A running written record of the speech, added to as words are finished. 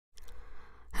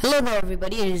Hello there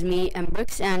everybody, it is me,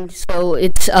 mbrickz, and so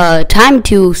it's time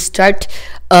to start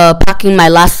packing my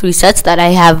last three sets that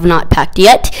I have not packed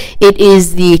yet. It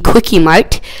is the Quickie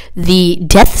Mart, the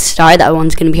Death Star, that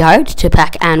one's going to be hard to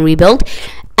pack and rebuild,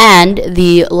 and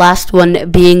the last one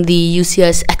being the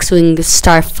UCS X-Wing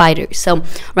Starfighter. So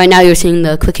right now you're seeing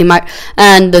the Quickie Mart,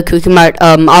 and the Quickie Mart,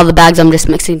 all the bags I'm just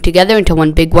mixing together into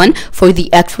one big one for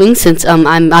the X-Wing, since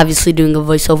I'm obviously doing a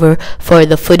voiceover for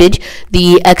the footage.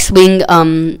 The X-Wing,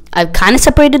 I've kind of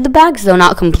separated the bags, though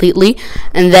not completely.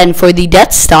 And then for the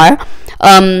Death Star,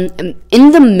 in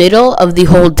the middle of the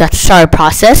whole Death Star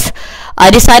process, I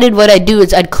decided what I'd do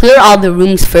is I'd clear all the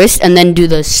rooms first and then do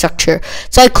the structure.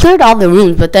 So I cleared all the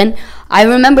rooms, but then I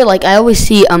remember, like, I always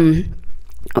see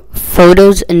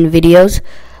photos and videos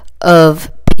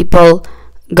of people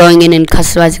going in and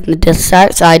customizing the Death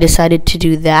Star, so I decided to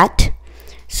do that.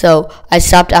 So I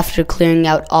stopped after clearing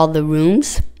out all the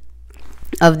rooms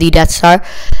of the Death Star,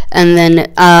 and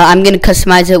then I'm going to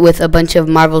customize it with a bunch of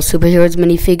Marvel superheroes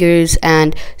minifigures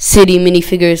and city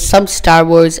minifigures, some Star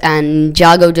Wars and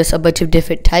Jago, just a bunch of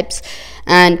different types.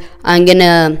 And I'm going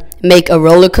to make a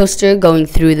roller coaster going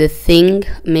through the thing,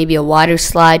 maybe a water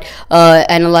slide,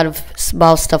 and a lot of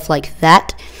small stuff like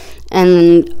that.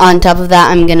 And on top of that,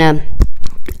 I'm going to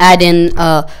add in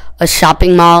a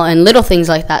shopping mall and little things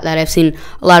like that I've seen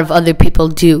a lot of other people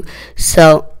do.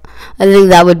 So I think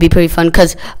that would be pretty fun,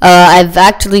 because I've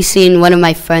actually seen one of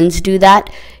my friends do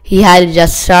that. He had a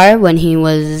Death Star when he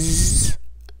was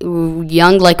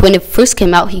young. Like, when it first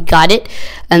came out, he got it,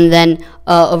 and then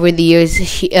over the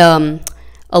years,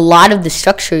 a lot of the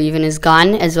structure even is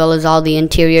gone, as well as all the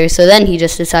interior. So then he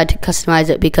just decided to customize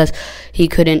it because he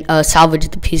couldn't salvage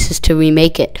the pieces to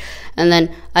remake it. And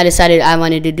then I decided I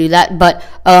wanted to do that, but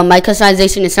my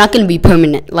customization is not going to be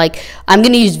permanent. Like, I'm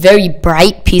going to use very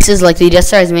bright pieces. Like, the Death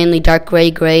Star is mainly dark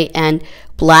gray, and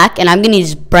black, and I'm going to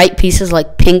use bright pieces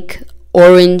like pink,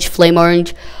 orange, flame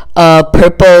orange,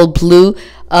 purple, blue,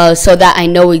 so that I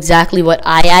know exactly what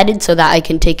I added, so that I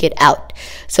can take it out.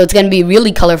 So it's going to be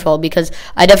really colorful, because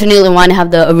I definitely want to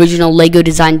have the original Lego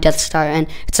design Death Star, and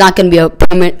it's not going to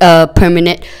be a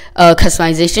permanent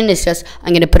customization. It's just I'm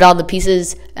going to put all the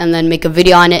pieces and then make a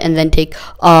video on it, and then take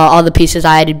all the pieces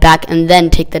I added back, and then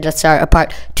take the Death Star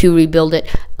apart to rebuild it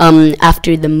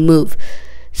after the move.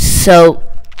 So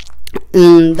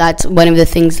that's one of the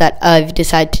things that I've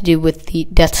decided to do with the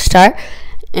Death Star.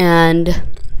 And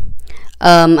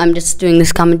I'm just doing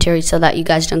this commentary so that you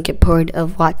guys don't get bored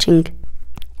of watching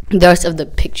the rest of the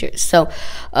pictures. So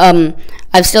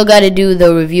I've still got to do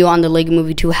the review on the Lego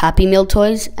Movie 2 Happy Meal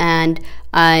toys, and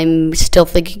I'm still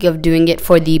thinking of doing it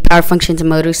for the Power Functions and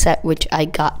Motor set, which I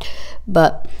got.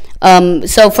 But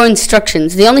so for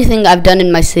instructions, the only thing I've done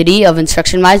in my city of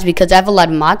instruction wise, because I have a lot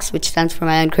of mocks, which stands for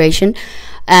my own creation,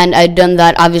 and I've done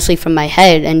that obviously from my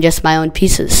head and just my own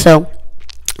pieces, so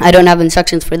I don't have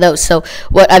instructions for those. So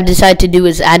what I've decided to do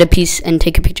is add a piece and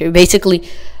take a picture. Basically,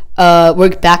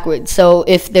 work backwards. So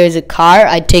if there's a car,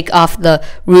 I'd take off the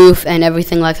roof and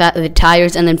everything like that, the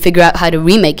tires, and then figure out how to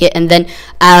remake it, and then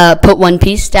put one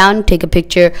piece down, take a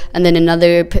picture, and then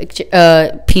another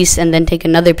picture, piece, and then take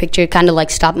another picture, kind of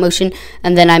like stop motion,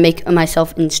 and then I make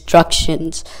myself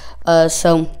instructions.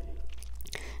 So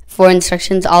for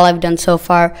instructions, all I've done so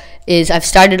far is I've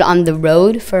started on the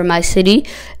road for my city.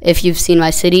 If you've seen my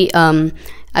city,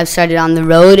 I've started on the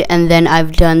road, and then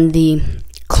I've done the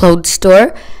clothes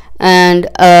store, and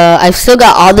I've still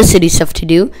got all the city stuff to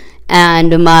do,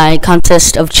 and my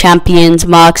contest of champions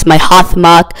mocks, my Hoth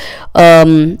mock,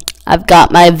 I've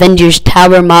got my Avengers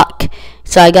Tower mock,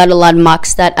 so I got a lot of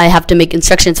mocks that I have to make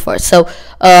instructions for. So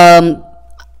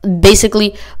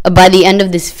basically, by the end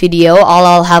of this video, all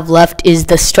I'll have left is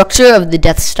the structure of the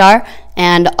Death Star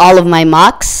and all of my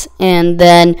mocks, and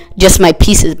then just my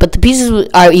pieces. But the pieces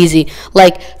are easy.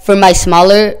 Like, for my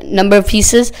smaller number of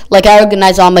pieces, like, I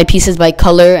organize all my pieces by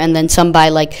color, and then some by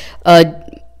like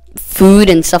food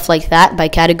and stuff like that, by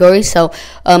category. So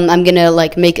I'm gonna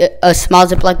like make a small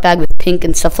Ziploc bag with pink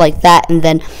and stuff like that, and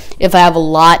then if I have a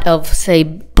lot of, say,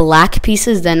 black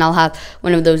pieces, then I'll have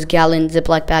one of those gallon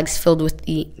Ziploc bags filled with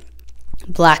the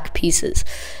black pieces.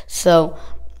 So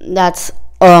that's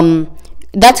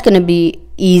gonna be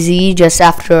easy just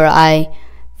after I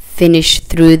finish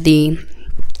through the.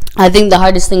 I think the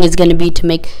hardest thing is gonna be to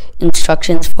make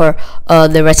instructions for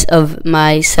the rest of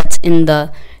my sets in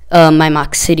the my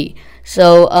mock city.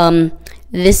 So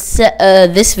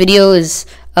this video is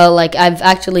like, I've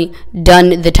actually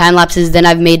done the time lapses, then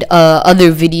I've made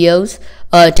other videos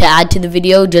to add to the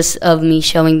video, just of me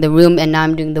showing the room, and now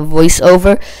I'm doing the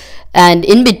voiceover. And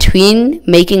in between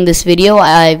making this video,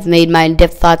 I've made my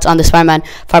in-depth thoughts on the Spider-Man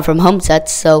Far From Home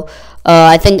sets. So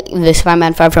I think the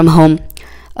Spider-Man Far From Home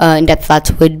in-depth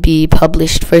thoughts would be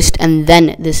published first and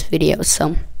then this video.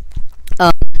 So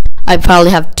I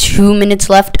probably have 2 minutes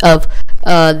left of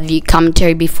the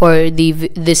commentary before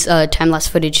this time-lapse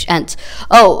footage ends.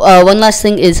 One last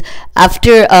thing is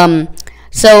after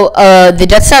the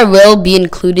Death Star will be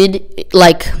included,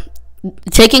 like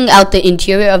taking out the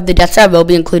interior of the Death Star will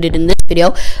be included in this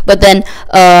video, but then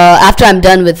after I'm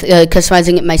done with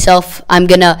customizing it myself, and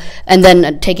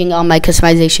then taking all my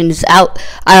customizations out,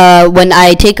 when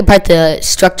I take apart the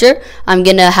structure, I'm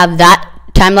gonna have that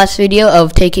time-lapse video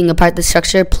of taking apart the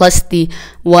structure plus the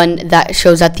one that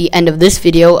shows at the end of this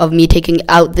video of me taking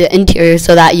out the interior,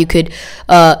 so that you could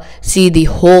see the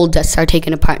whole Death Star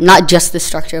taken apart, not just the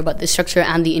structure, but the structure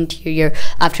and the interior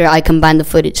after I combine the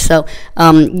footage. So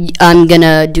I'm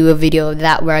gonna do a video of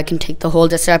that where I can take the whole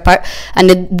Death Star apart, and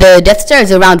the Death Star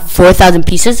is around 4,000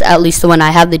 pieces, at least the one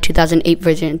I have, the 2008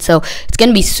 version. So it's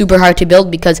gonna be super hard to build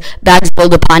because bags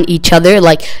build upon each other.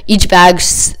 Like each bag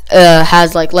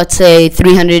has, like, let's say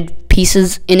 300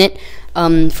 pieces in it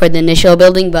for the initial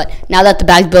building, but now that the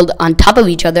bags build on top of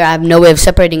each other, I have no way of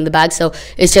separating the bags, so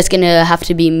it's just gonna have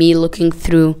to be me looking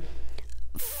through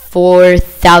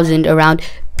 4,000 around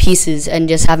pieces and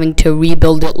just having to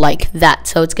rebuild it like that.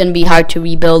 So it's gonna be hard to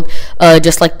rebuild,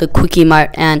 just like the Quickie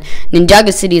Mart. And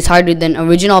Ninjago City is harder than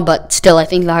original, but still I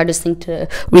think the hardest thing to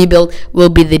rebuild will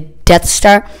be the Death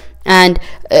Star. And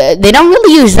they don't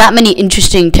really use that many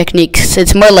interesting techniques.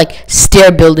 It's more like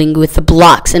stair building with the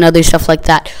blocks and other stuff like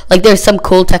that. Like there's some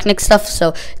cool technique stuff,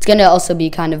 so it's gonna also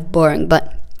be kind of boring.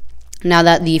 But now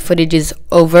that the footage is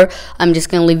over, I'm just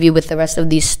gonna leave you with the rest of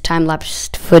these time-lapse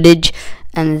footage,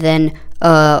 and then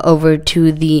over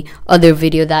to the other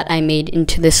video that I made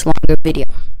into this longer video.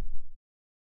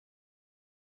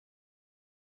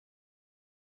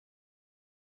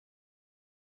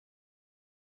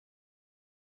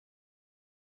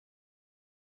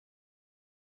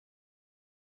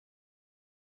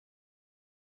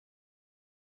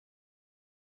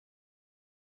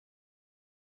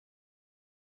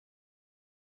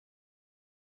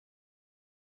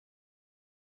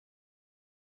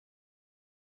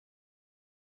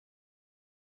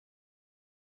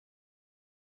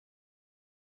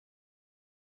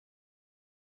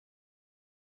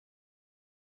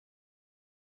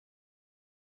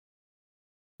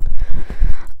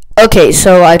 Okay,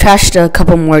 so I trashed a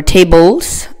couple more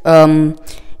tables,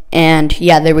 and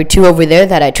yeah, there were 2 over there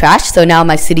that I trashed, so now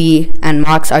my city and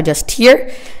mocks are just here,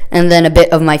 and then a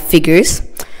bit of my figures.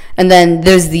 And then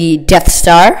there's the Death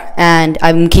Star, and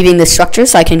I'm keeping the structure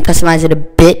so I can customize it a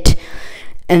bit.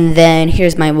 And then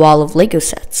here's my wall of Lego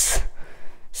sets.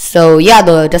 So yeah,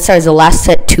 the Death Star is the last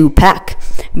set to pack,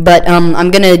 but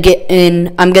I'm gonna get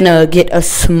a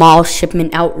small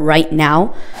shipment out right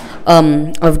now,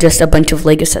 of just a bunch of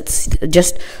Lego sets,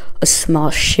 just a small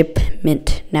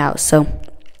shipment now. So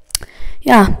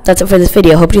yeah, that's it for this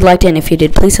video. Hope you liked it, and if you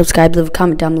did, please subscribe, leave a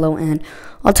comment down below, and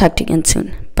I'll talk to you again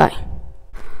soon. Bye.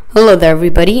 Hello there,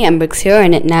 everybody. mbrickz here,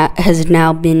 and it has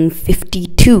now been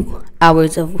 52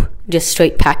 hours of just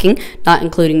straight packing, not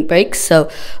including breaks. So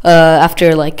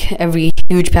after like every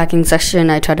huge packing session,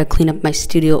 I try to clean up my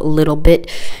studio a little bit.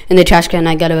 In the trash can,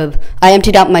 I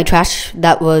emptied out my trash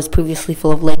that was previously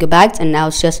full of Lego bags, and now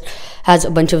it's just has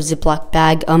a bunch of Ziploc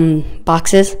bag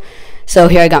boxes. So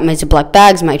here I got my Ziploc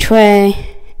bags, my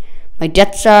tray, my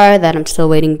Death Star that I'm still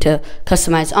waiting to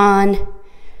customize on.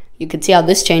 You can see how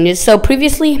this changes. So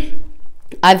previously,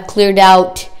 I've cleared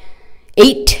out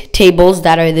 8 tables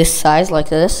that are this size, like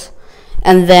this,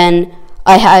 and then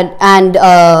I had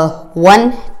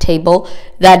 1 table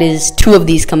that is 2 of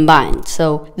these combined.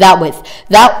 So that width,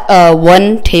 that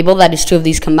 1 table that is 2 of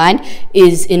these combined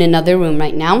is in another room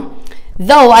right now.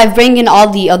 Though I've bring in all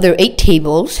the other 8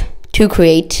 tables to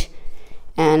create,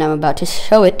 and I'm about to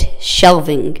show it,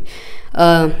 shelving.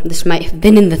 This might have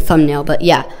been in the thumbnail, but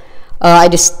yeah. I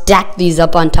just stacked these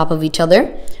up on top of each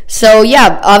other. So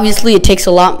yeah, obviously it takes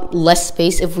a lot less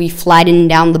space if we flatten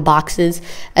down the boxes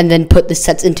and then put the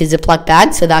sets into Ziploc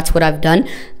bags. So that's what I've done,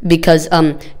 because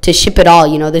to ship it all,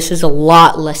 you know, this is a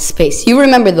lot less space. You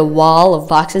remember the wall of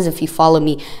boxes if you follow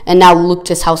me, and now look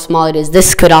just how small it is.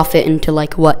 This could all fit into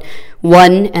like what,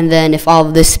 1, and then if all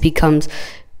of this becomes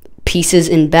pieces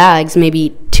in bags,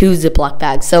 maybe 2 Ziploc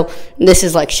bags. So this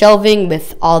is like shelving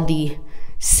with all the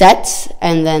sets,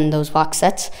 and then those box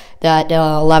sets that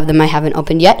a lot of them I haven't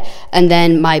opened yet, and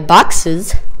then my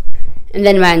boxes, and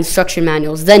then my instruction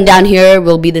manuals. Then down here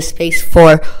will be the space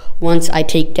for once I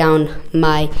take down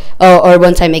my or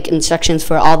once I make instructions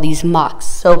for all these mocks.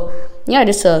 So yeah,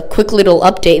 just a quick little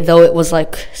update, though it was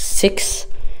like 6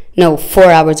 No, 4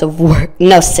 hours of work.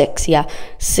 No, 6. Yeah,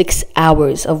 6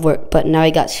 hours of work. But now I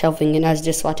got shelving, and I was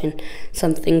just watching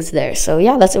some things there. So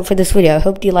yeah, that's it for this video. I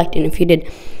hope you liked it. And if you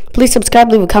did, please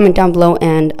subscribe, leave a comment down below,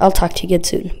 and I'll talk to you again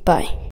soon. Bye.